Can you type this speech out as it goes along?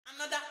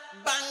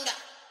Banga.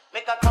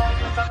 Make a call,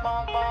 make a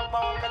bong bong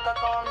bong, make a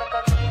call, make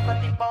a keep a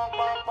deep bong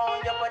bong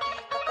bong. Your body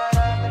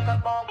kakara, make a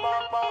bong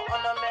bong bong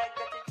on a make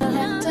it.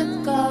 Let it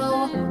go.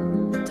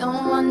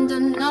 Don't wonder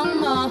no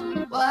more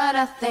what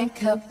I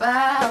think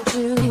about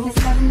you. If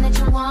it's something that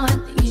you want,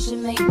 then you should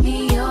make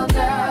me your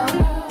girl,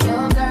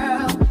 your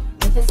girl.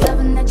 If it's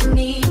something that you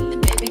need,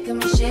 then baby,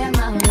 come and share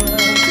my world.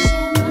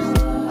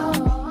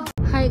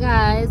 Hi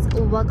guys,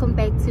 welcome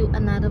back to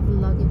another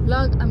vlog.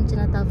 I'm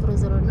Janata, for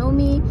those who don't know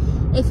me.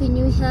 If you're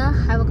new here,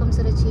 hi, welcome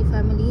to the Chi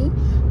family.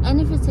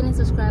 And if you're a returning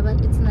subscriber,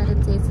 it's another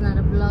day, it's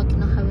another vlog. You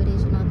know how it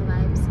is, you know the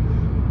vibes,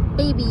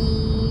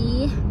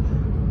 baby.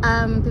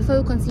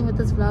 Before we continue with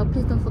this vlog,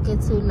 please don't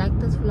forget to like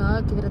this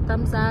vlog, give it a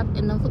thumbs up,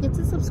 and don't forget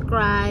to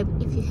subscribe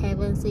if you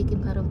haven't, so you can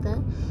be part of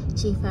the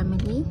Chi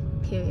family,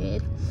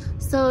 period.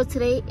 So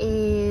today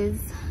is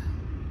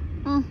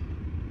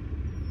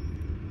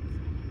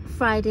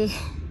Friday.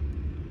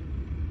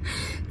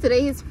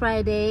 Today is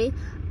Friday.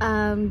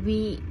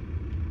 We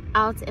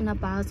out and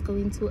about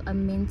going to a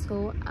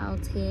mental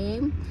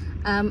outing.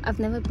 I've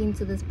never been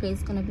to this place.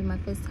 It's gonna be my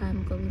first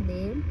time going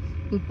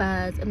there,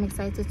 but I'm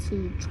excited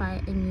to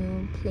try a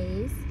new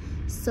place.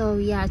 So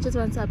yeah, I just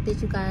want to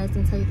update you guys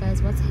and tell you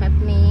guys what's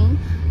happening,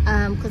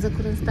 because I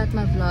couldn't start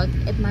my vlog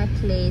at my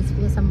place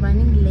because I'm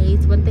running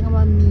late. One thing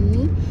about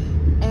me.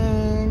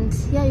 And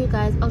yeah, you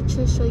guys, I'll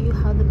just show you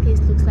how the place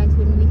looks like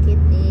when we get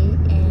there.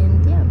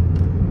 And yeah,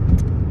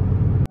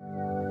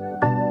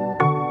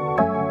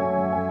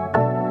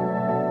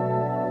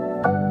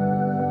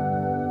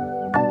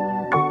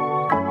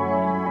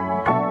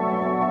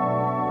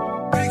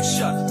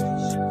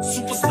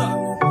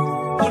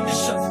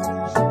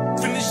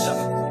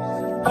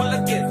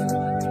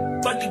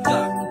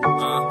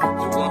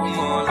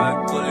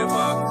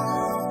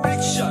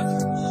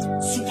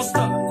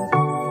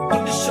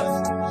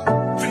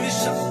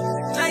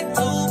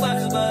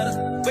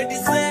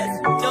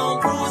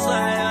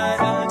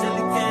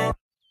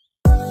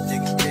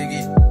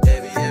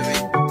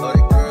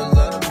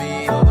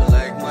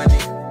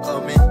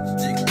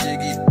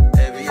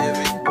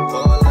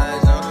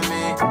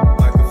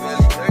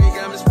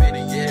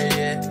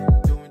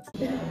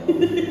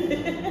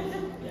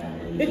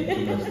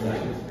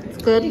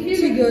 good.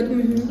 It's really good.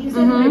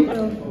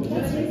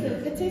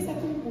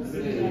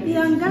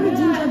 Yeah, I'm gonna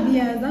ginger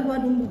beer. That's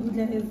what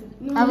Umbuja is.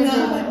 How is it?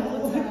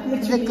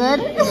 Is it good?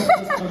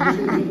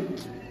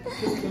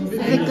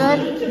 Is it good?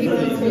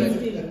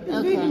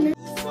 Okay.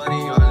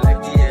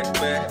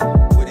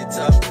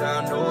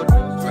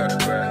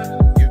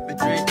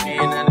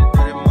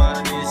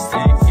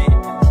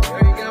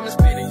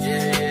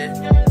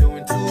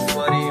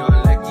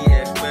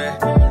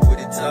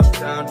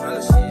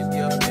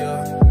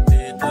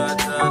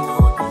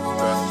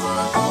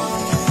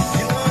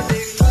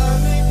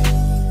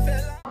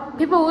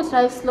 People who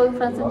drive slow in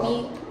front of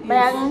me,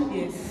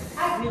 bang,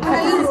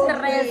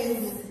 stress.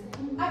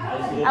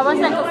 I was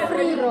like a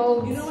free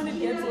road. You know when it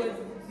gets worse,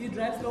 you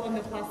drive slow on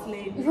the fast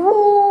lane.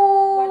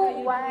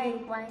 Ooh, why?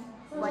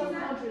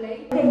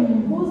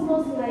 Who's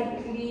most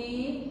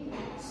likely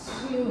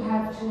to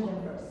have children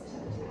first?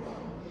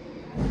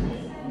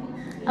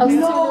 I was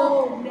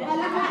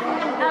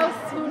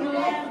too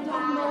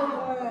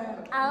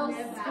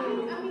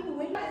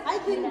I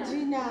think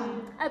Gina.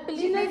 I believe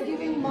Gina is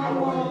giving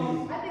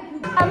mama.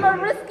 I'm a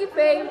risky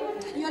babe.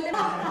 You're living.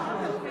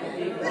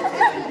 You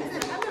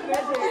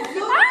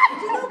know what?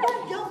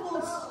 Girls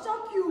will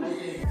shock you.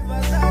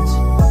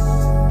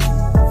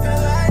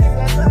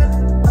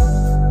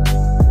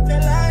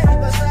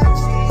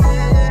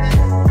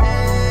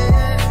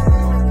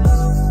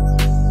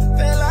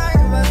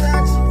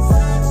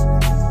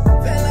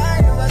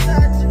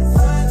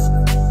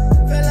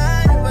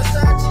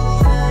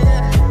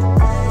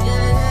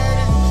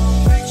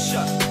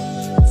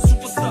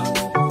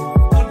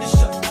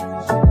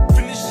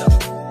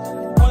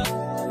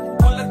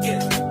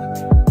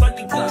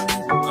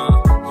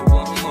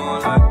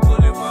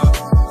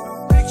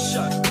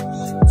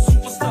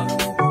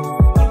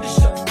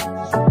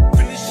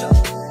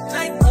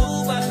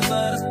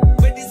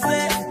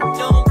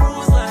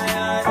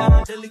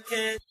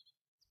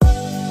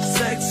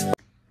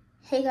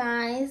 Hey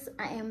guys,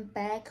 I am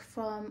back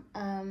from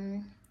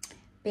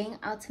being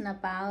out and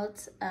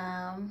about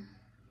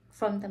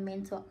from the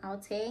mental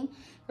outing.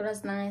 It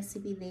was nice to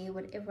be there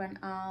with everyone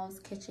else,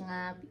 catching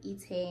up,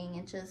 eating,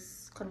 and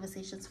just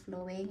conversations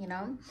flowing, you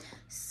know.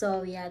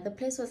 So yeah, the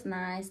place was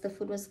nice, the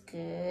food was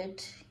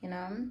good, you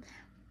know.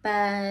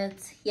 But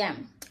yeah,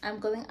 I'm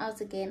going out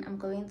again. I'm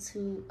going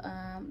to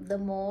the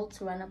mall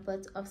to run a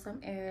bit of some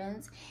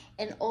errands,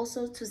 and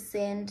also to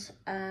send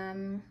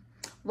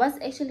what's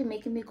actually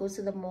making me go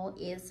to the mall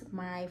is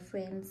my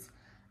friend's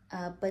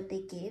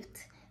birthday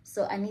gift.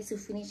 So I need to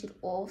finish it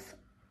off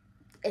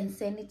and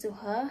send it to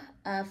her.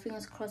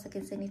 Fingers crossed I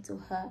can send it to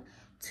her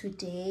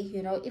today,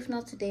 you know. If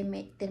not today,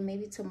 then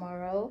maybe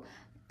tomorrow,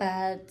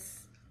 but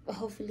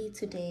hopefully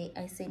today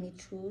I send it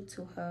through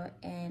to her.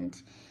 And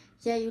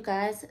yeah, you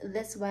guys,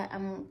 that's why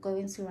I'm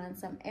going to run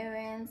some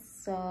errands.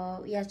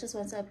 So yeah, I just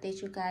want to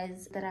update you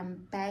guys that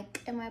I'm back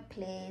at my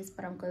place,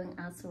 but I'm going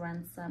out to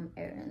run some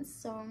errands.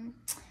 So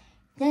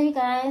yeah, you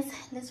guys,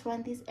 let's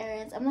run these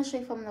errands. I'm not sure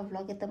if I'm gonna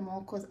vlog at the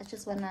mall because I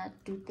just wanna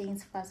do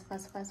things fast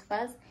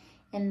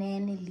and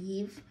then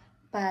leave,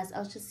 but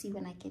I'll just see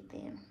when I get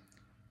there.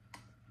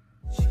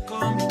 She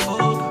call me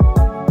over.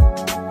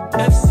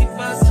 FC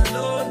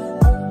Barcelona.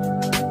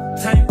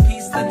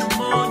 Timepiece in the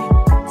morning.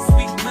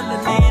 Sweet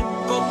melanin.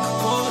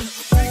 Coca-Cola.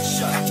 Big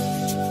shot.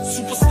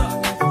 Superstar.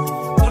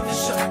 One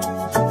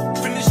shot.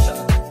 Finisher.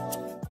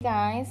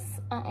 Guys,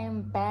 I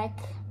am back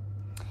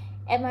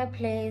at my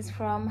place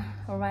from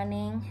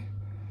running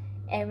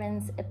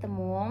errands at the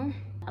mall.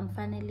 I'm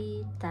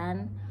finally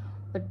done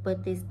with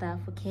birthday stuff,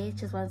 okay?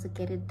 Just want to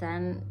get it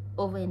done,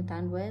 over and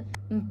done with.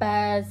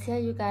 But yeah,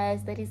 you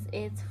guys, that is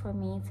it for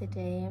me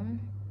today.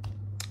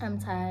 I'm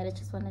tired. I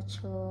just want to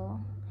chill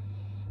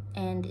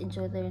and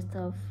enjoy the rest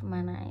of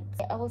my night.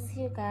 I will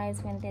see you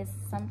guys when there's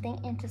something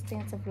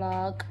interesting to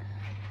vlog,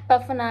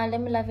 but for now, let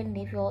me love and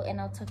leave you all,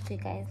 and I'll talk to you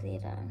guys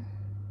later.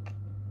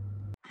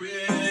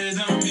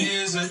 Rhythm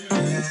is a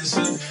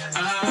dancer.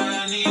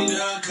 I need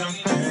a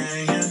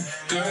companion.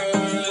 Girl,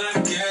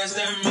 I guess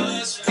that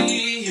must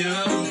be you.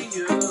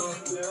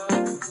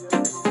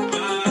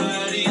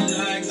 Body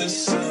like the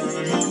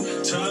summer,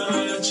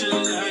 touch it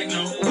like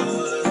no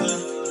other.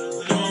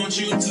 Don't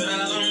you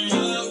tell them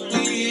what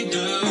we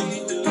do.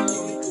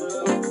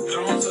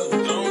 Don't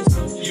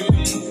tell, you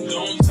ain't,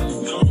 don't tell,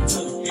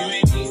 you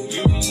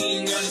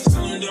ain't gotta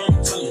tell them, don't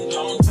tell them,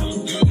 don't tell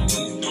them, you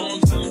ain't,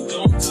 don't tell them,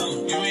 don't tell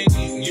them, you ain't.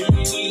 You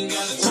ain't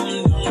gotta tell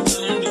them, don't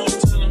tell them, don't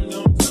tell them,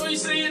 don't. So you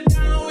say you're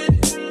down with it,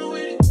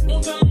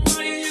 don't tell them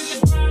why you can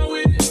fly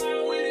with it.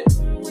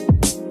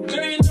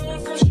 Girl, you know I'm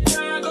from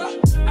Chicago,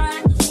 I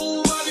act a fool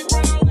while we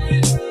proud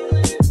with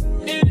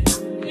it.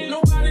 Ain't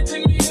nobody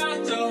take me out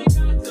though.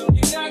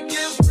 You got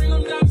gifts, bring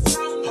them down to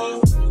South Park.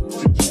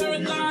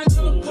 Everything I do,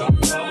 put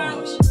them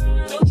out.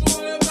 Don't you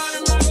worry about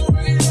it, man, go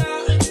work it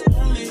out.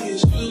 Only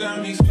is you got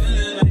me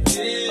feeling like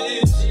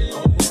this.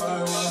 Oh,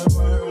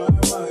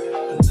 why?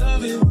 I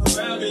love it.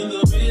 Grabbing the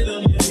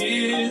rhythm, your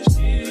hips.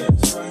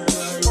 That's right.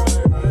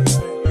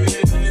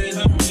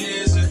 Rhythm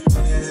is a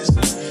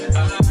dancer. I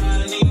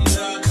need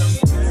a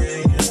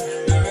companion.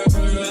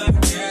 Girl, I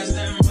guess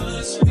that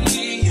must be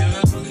you.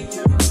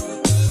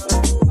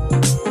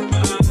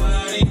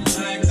 Body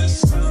like the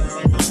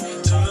summer,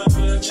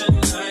 touching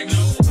like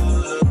no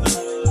other.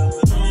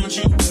 Don't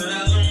you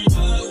tell them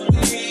what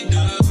we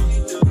do.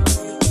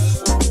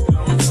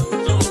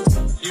 Don't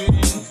you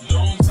ain't,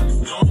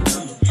 don't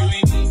you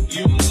ain't,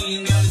 you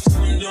ain't gotta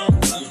tell them, don't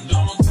tell them,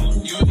 don't tell them,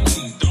 you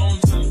ain't, don't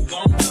tell them,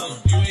 don't tell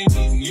them,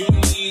 you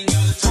ain't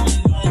gotta tell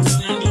them, don't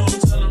tell them, don't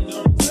tell them,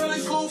 don't. Girl, I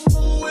go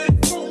fool with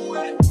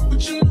it, but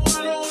you know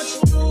I know what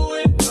you do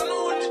it, I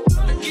know what you do.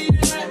 I give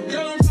you that,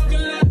 girl, I'm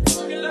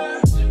talking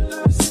like,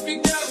 if you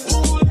got a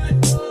fool like,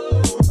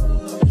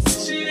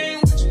 she ain't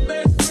with your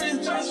best friend,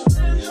 just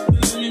friends,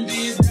 let me be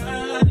a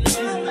diamond.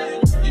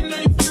 You know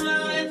you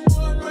feelin' like for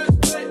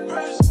a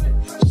press,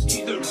 just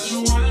keep the rush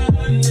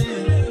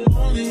winding.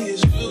 Only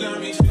is you got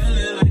me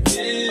feeling like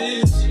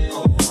this.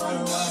 Oh, why?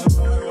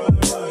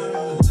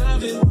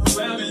 Love it,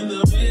 grabbing the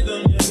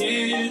rhythm, your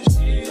hips.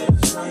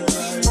 That's right.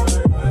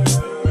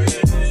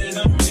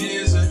 Rhythm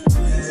is a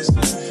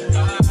dancer.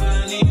 I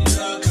need a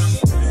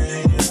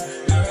companion.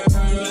 Girl,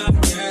 I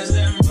guess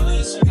that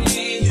must be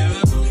you.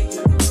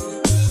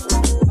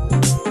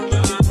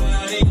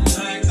 Body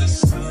like the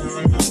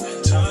summer,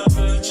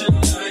 touching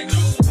like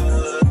no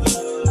other.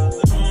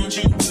 Don't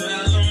you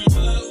tell them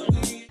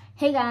what we.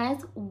 Hey guys,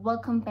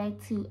 welcome back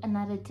to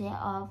another day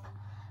of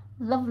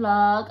the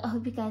vlog. I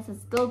hope you guys are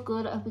still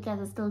good. I hope you guys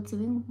are still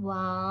doing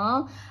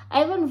well. I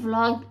haven't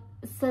vlogged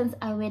since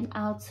I went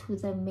out to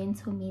the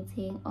mentor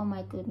meeting. Oh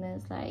my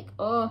goodness, like,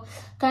 oh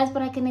guys,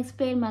 but I can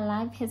explain, my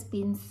life has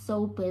been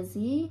so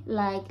busy,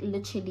 like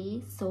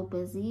literally so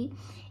busy.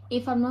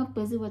 If I'm not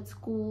busy with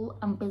school,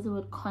 I'm busy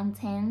with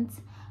content.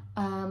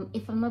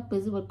 If I'm not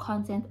busy with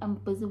content, I'm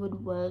busy with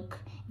work.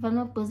 If I'm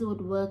not busy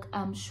with work,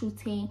 I'm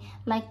shooting.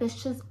 Like,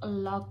 there's just a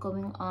lot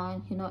going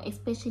on, you know,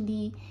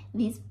 especially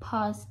these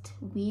past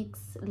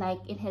weeks. Like,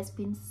 it has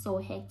been so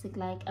hectic.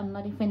 Like, I'm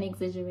not even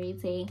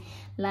exaggerating.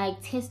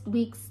 Like, test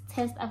weeks,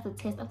 test after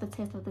test after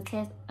test after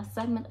test,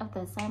 assignment after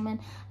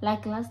assignment.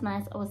 Like, last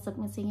night I was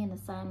submitting an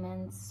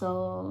assignment,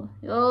 so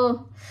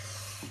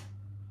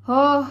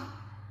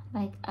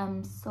like,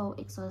 I'm so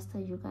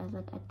exhausted, you guys.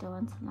 Like, I don't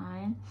want to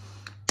lie.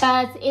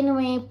 But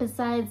anyway,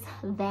 besides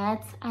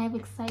that, I have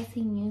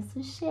exciting news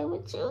to share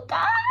with you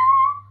guys.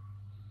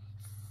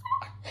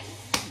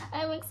 I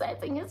have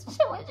exciting news to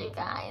share with you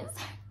guys.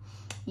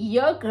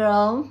 Your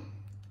girl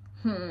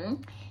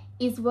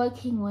is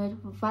working with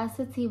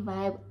Varsity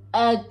Vibe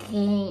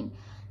again.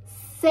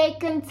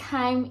 Second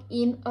time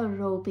in a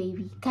row,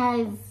 baby.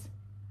 Guys,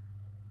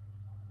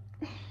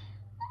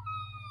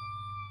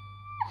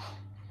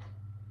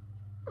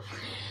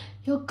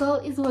 your girl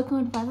is working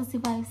with Varsity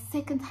Vibe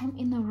second time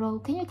in a row.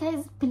 Can you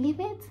guys believe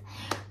it?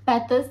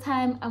 But this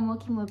time I'm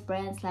working with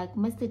brands like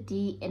Mr.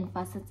 D and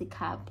Varsity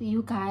Cup.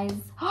 You guys,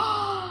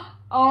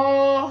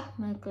 oh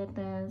my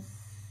goodness,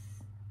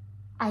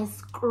 I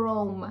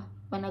scream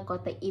when I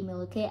got the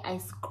email. Okay, I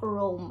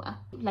scream,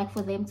 like,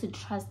 for them to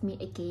trust me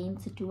again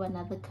to do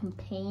another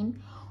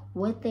campaign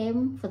with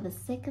them for the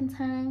second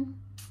time.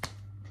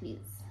 Please.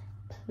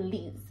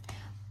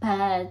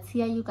 But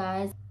yeah, you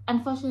guys,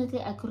 unfortunately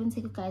I couldn't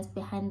take you guys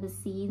behind the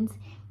scenes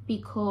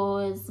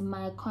because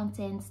my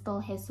content still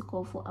has to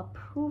go for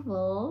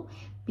approval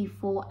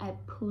before I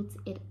put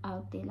it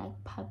out there,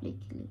 like,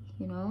 publicly,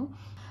 you know.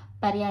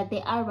 But yeah,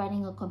 they are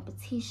running a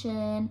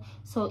competition,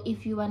 so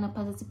if you want to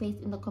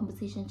participate in the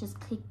competition, just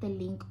click the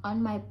link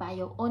on my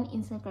bio on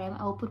Instagram.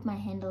 I will put my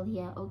handle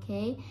here,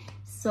 okay?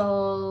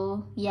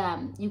 So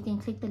yeah, you can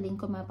click the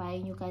link on my bio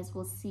and you guys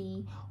will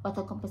see what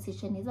the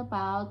competition is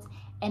about.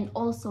 And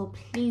also,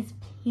 please,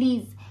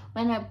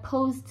 when I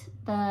post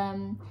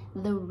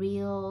the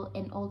reel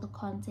and all the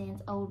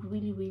content, I would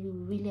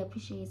really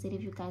appreciate it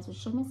if you guys would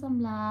show me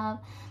some love,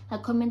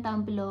 like comment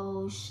down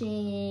below,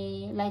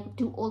 share, like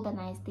do all the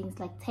nice things,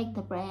 like tag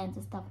the brands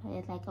and stuff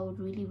like that. Like, I would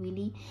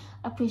really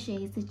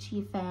appreciate it,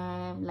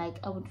 G-fam. Like,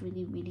 I would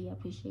really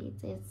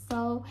appreciate it.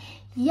 So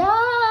yeah,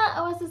 I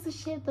wanted to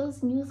share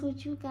those news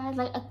with you guys.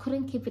 Like, I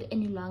couldn't keep it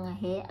any longer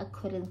here. I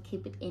couldn't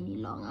keep it any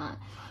longer,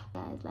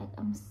 guys. Like,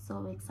 I'm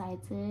so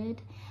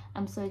excited.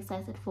 I'm so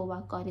excited for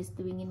what God is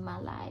doing in my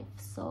life.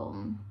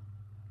 So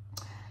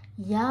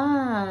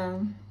yeah,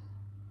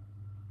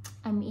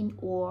 I'm in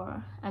awe.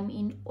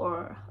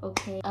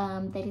 Okay,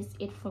 that is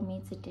it for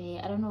me today.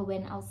 I don't know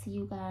when I'll see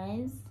you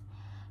guys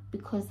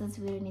because this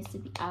video needs to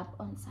be up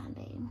on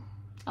Sunday.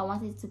 I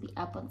want it to be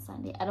up on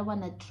Sunday. I don't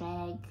want to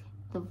drag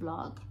the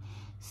vlog.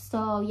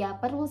 So yeah,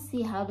 but we'll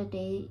see how the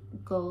day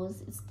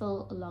goes. It's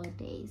still a long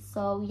day.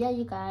 So yeah,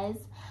 you guys,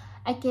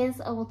 I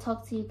guess I will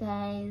talk to you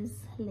guys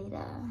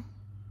later.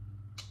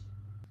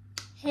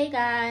 Hey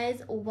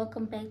guys,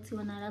 welcome back to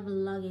another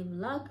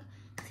vlog.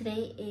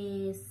 Today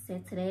is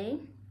Saturday.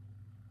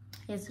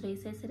 Yes, today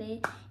is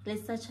Saturday. It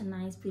is such a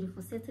nice,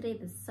 beautiful Saturday.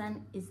 The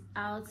sun is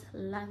out.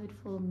 Love it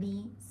for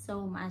me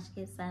so much,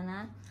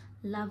 Kesana.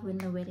 Love when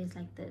the weather is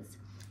like this.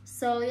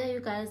 So yeah,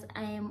 you guys,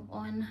 I am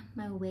on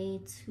my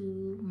way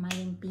to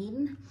Mugg &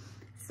 Bean.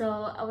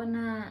 So I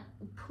wanna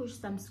push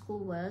some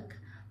schoolwork,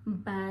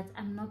 but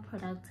I'm not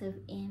productive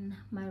in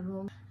my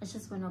room. I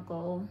just wanna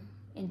go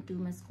and do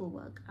my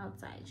schoolwork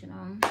outside, you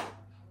know.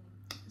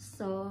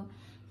 So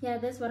yeah,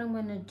 that's what I'm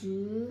gonna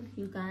do,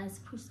 you guys.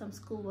 Push some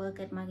schoolwork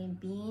at Mugg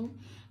 & Bean,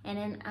 and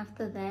then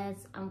after that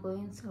I'm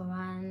going to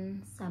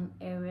run some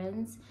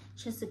errands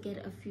just to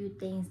get a few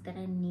things that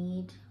I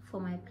need for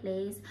my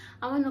place.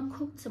 I want to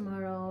cook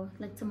tomorrow.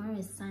 Like, tomorrow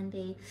is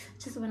Sunday.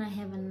 Just want to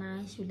have a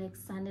nice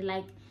relaxed Sunday,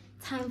 like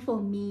time for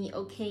me,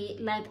 okay?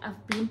 Like,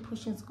 I've been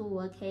pushing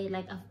schoolwork, okay?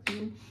 Like, I've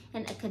been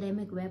an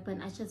academic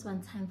weapon. I just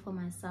want time for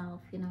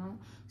myself, you know.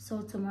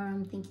 So tomorrow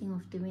I'm thinking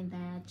of doing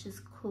that.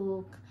 Just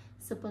cook,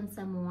 sip on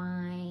some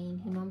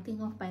wine, you know. I'm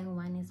thinking of buying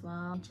wine as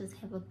well. Just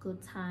have a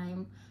good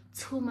time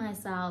to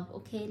myself,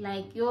 okay?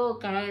 Like, yo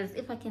guys,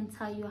 if I can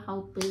tell you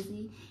how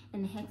busy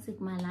and hectic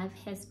my life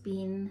has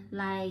been,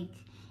 like,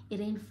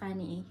 it ain't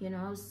funny, you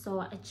know. So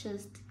I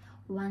just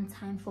want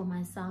time for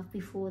myself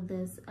before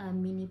this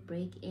mini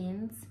break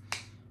ends.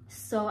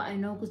 So I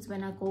know because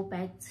when I go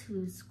back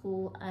to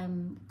school,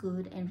 I'm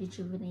good and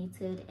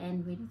rejuvenated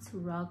and ready to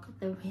rock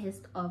the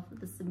rest of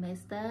the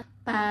semester.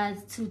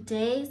 But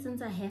today,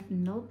 since I have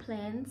no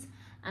plans,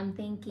 I'm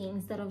thinking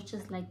instead of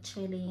just like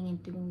chilling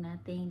and doing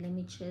nothing, let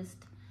me just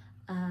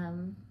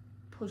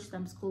push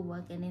some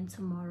schoolwork, and then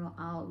tomorrow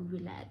I'll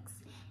relax,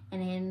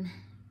 and then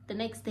the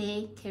next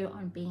day carry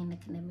on being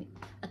an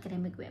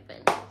academic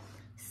weapon.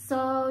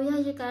 So yeah,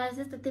 you guys,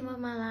 it's the theme of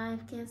my life.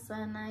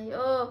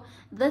 Oh,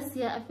 this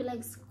year I feel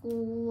like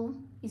school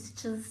is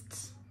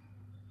just,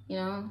 you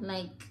know,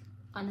 like,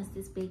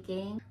 honestly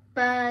speaking.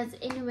 But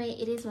anyway,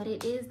 it is what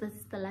it is. This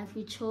is the life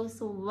we chose,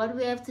 so what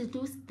we have to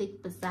do,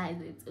 stick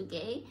beside it,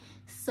 okay?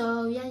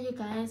 So yeah, you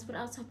guys,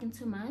 without talking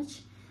too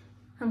much,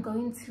 I'm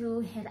going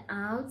to head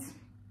out.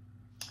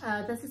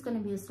 This is going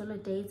to be a solo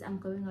date. I'm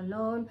going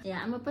alone.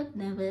 Yeah, I'm a bit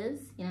nervous,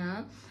 you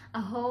know. I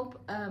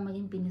hope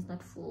Mugg & Bean is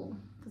not full,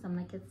 because I'm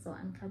like, it's so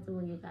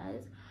uncomfortable, you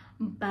guys.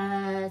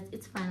 But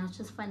it's fine. I'll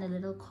just find a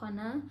little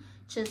corner,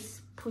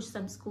 just push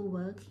some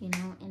schoolwork, you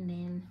know, and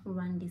then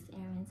run these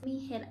errands.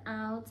 We head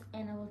out,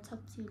 and I will talk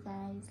to you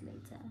guys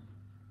later.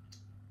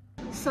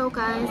 So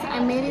guys, I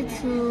made it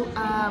to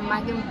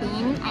Mugg &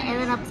 Bean. I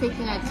ended up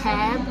taking a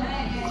cab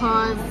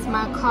because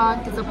my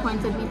car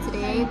disappointed me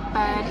today,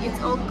 but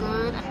it's all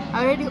good.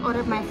 I already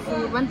ordered my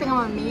food. One thing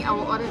about me, I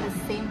will order the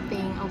same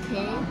thing,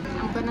 okay?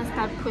 I'm gonna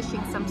start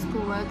pushing some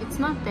schoolwork. It's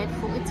not that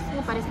full. It's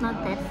full, but it's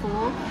not that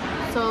full.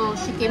 So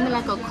she gave me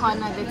like a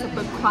corner that's a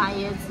bit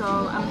quiet, so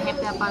I'm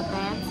happy about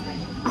that.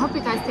 I hope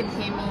you guys can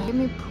hear me. Let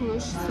me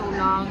push so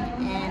long,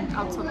 and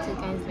I'll talk to you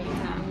guys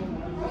later.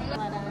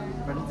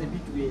 But it's a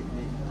bit weird,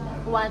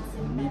 What?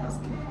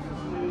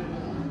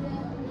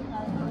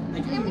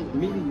 Like,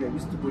 maybe you're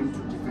used to going to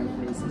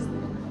different places.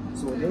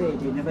 So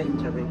they never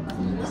interact.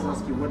 They just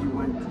ask you what you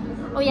want.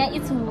 Oh yeah,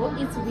 it's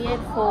weird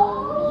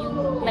for you,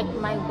 like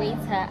my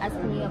waiter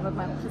asking me about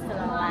my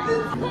personal life.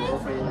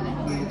 Offer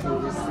you to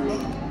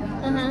receive.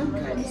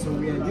 Kind. So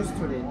we are used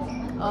to it.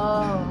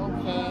 Oh,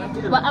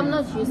 okay. But I'm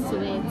not used to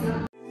it.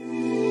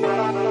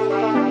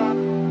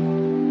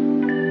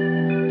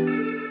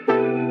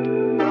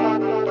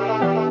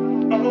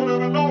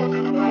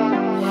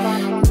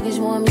 Niggas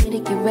want me to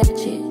get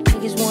ratchet.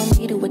 Niggas want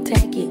me to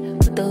attack it.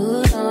 Put the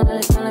hood on, all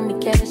they calling me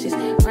Cassius.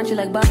 Aren't you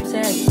like Bob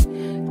Saget?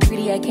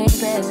 Greedy, I can't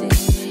pass it.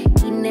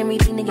 Eating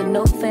everything, nigga,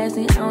 no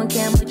fasting. I don't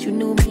care what you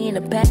knew me in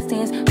the past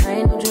tense. I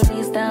ain't no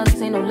Julia style,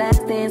 this ain't no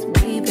last dance.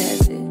 Way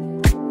past it.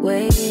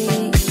 Wait.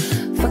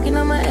 Fucking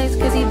on my ex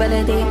cause he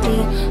validate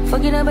me.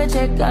 Fucking up a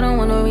check, I don't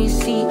want no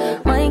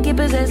receipt. Mind get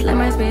possessed, let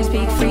my spirit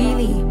speak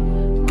freely.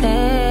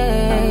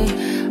 Hey.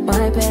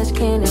 My past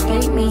can't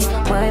escape me.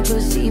 My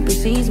pussy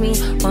precedes me.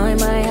 Why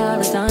my all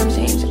the time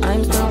change?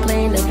 I'm still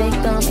playing the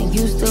victim and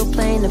you still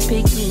playing the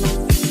picky.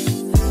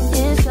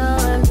 It's so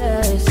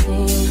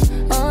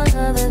embarrassing. All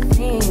of the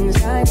things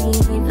I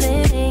need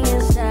living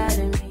inside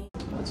of me.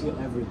 What's your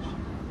average?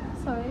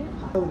 Sorry?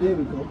 Oh, there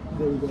we go.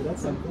 There we go.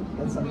 That's something.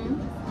 That's something.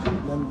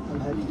 I'm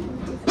happy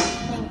for it.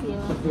 Thank you.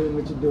 For doing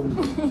what you're doing.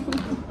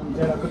 I'm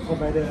glad I could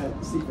provide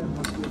a seat and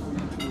hospital for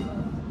you too.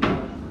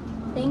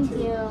 Thank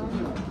you.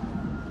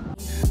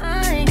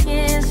 I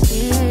can't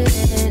see it.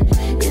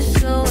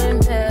 It's so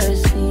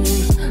embarrassing.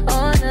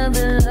 All of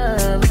the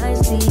love I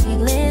see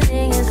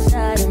living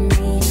inside of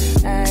me.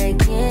 I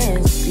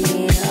can't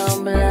see.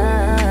 I'm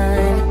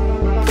blind.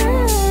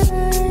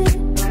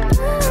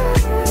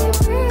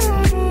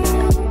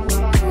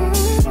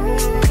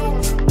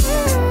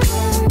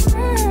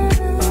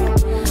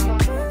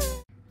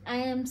 I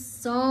am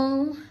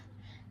so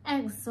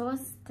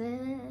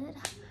exhausted,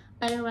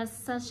 but it was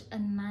such a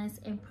nice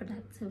and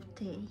productive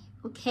day.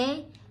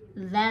 Okay,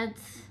 that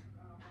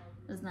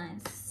was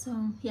nice.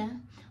 So yeah,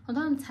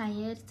 although I'm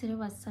tired, today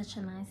was such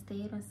a nice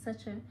day. It was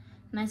such a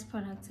nice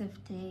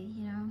productive day,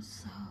 you know.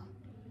 So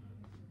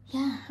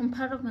yeah, I'm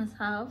proud of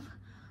myself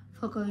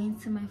for going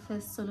to my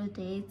first solo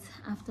date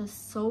after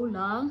so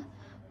long.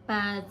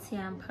 But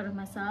yeah, I'm proud of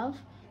myself.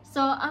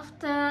 So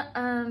after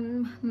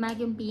Mag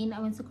and Bean,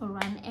 I went to go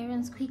run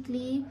errands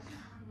quickly.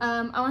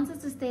 I wanted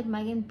to stay at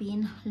Mag and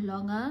Bean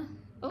longer.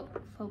 Oh,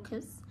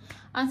 focus.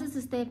 I wanted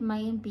to stay at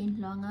Mag and Bean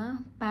longer,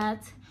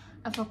 but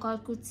I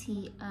forgot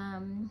Gucci.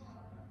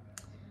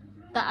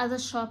 The other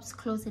shops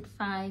close at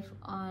 5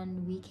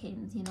 on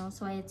weekends, you know,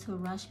 so I had to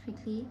rush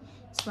quickly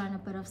to run a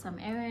bit of some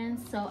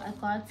errands. So I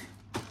got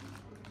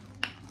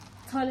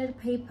toilet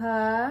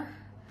paper.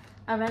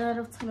 I ran out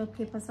of toilet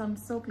paper, so I'm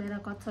so glad I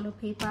got toilet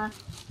paper.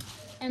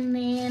 And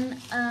then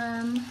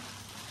I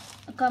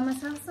got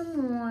myself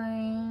some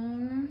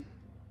wine.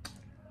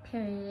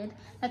 Period.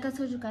 Like I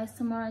told you guys,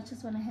 tomorrow I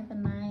just want to have a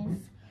nice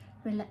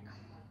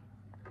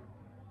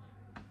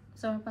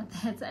sorry about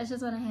that. I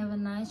just want to have a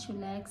nice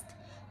relaxed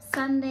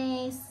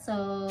Sunday,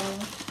 so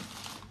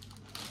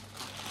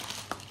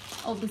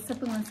I'll be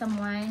sipping on some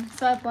wine.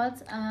 So I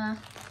bought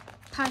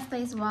pasta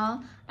as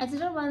well. I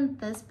didn't want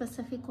this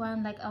specific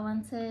one, like I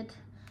wanted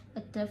a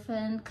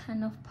different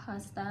kind of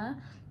pasta,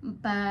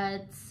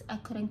 but I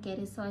couldn't get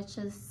it, so I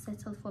just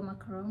settled for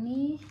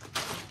macaroni.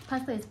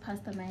 Pasta is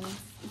pasta, man.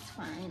 It's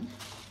fine.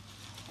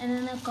 And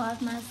then I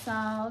got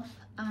myself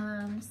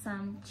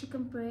some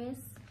chicken breast.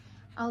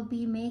 I'll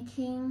be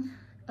making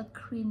a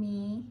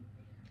creamy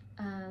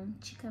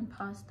chicken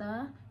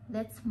pasta.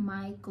 That's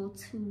my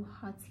go-to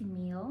hearty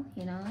meal,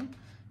 you know.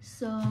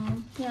 So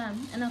yeah,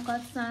 and I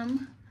got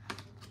some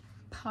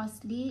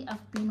parsley.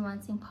 I've been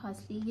wanting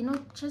parsley, you know,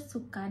 just to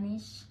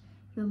garnish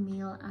your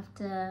meal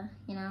after,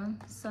 you know.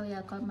 So yeah,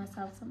 I got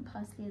myself some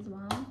parsley as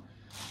well.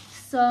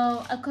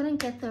 So I couldn't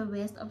get the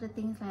rest of the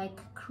things like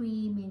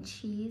cream and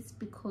cheese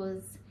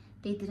because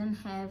they didn't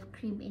have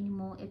cream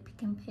anymore at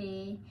Pick n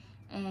Pay,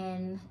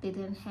 and they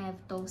didn't have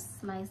those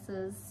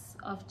slices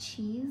of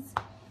cheese.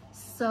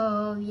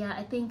 So yeah,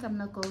 I think I'm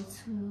gonna go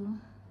to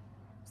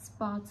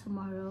Spar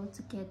tomorrow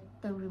to get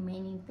the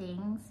remaining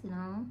things, you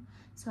know,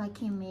 so I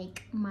can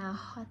make my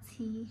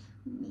hearty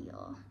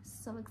meal.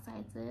 So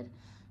excited.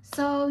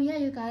 So yeah,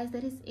 you guys,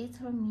 that is it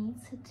for me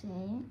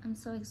today. I'm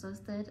so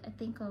exhausted. I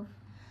think I'm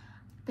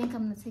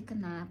gonna take a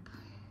nap,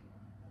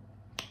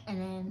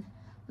 and then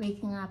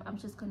waking up I'm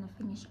just gonna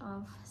finish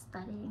off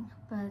studying.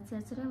 But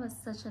yeah, today was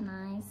such a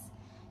nice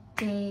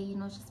day, you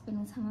know, just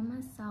spending time with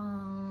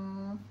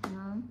myself, you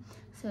know.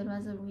 So it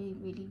was a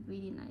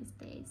really nice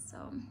day. So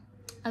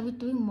I'll be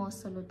doing more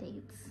solo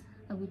dates,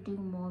 I'll be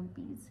doing more of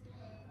these.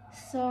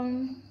 So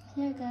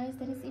yeah guys,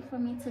 that is it for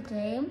me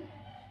today.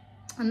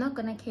 I'm not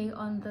gonna carry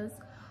on this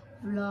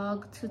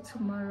vlog to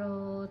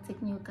tomorrow,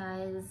 taking you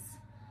guys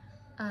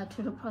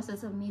through the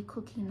process of me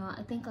cooking. No,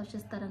 I think I'll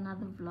just start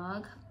another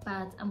vlog,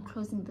 but I'm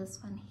closing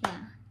this one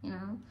here, you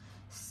know.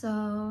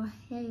 So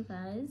yeah, you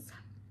guys,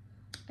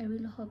 I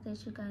really hope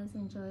that you guys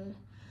enjoyed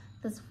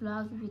this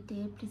vlog. If you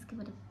did, please give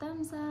it a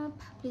thumbs up.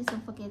 Please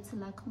don't forget to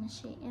like, comment,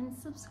 share, and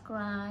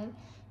subscribe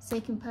so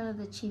you can be part of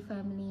the Chi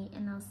family.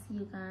 And I'll see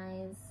you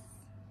guys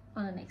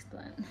on the next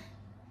one.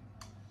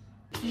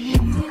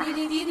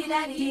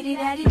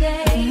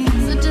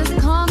 So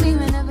just call me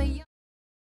whenever you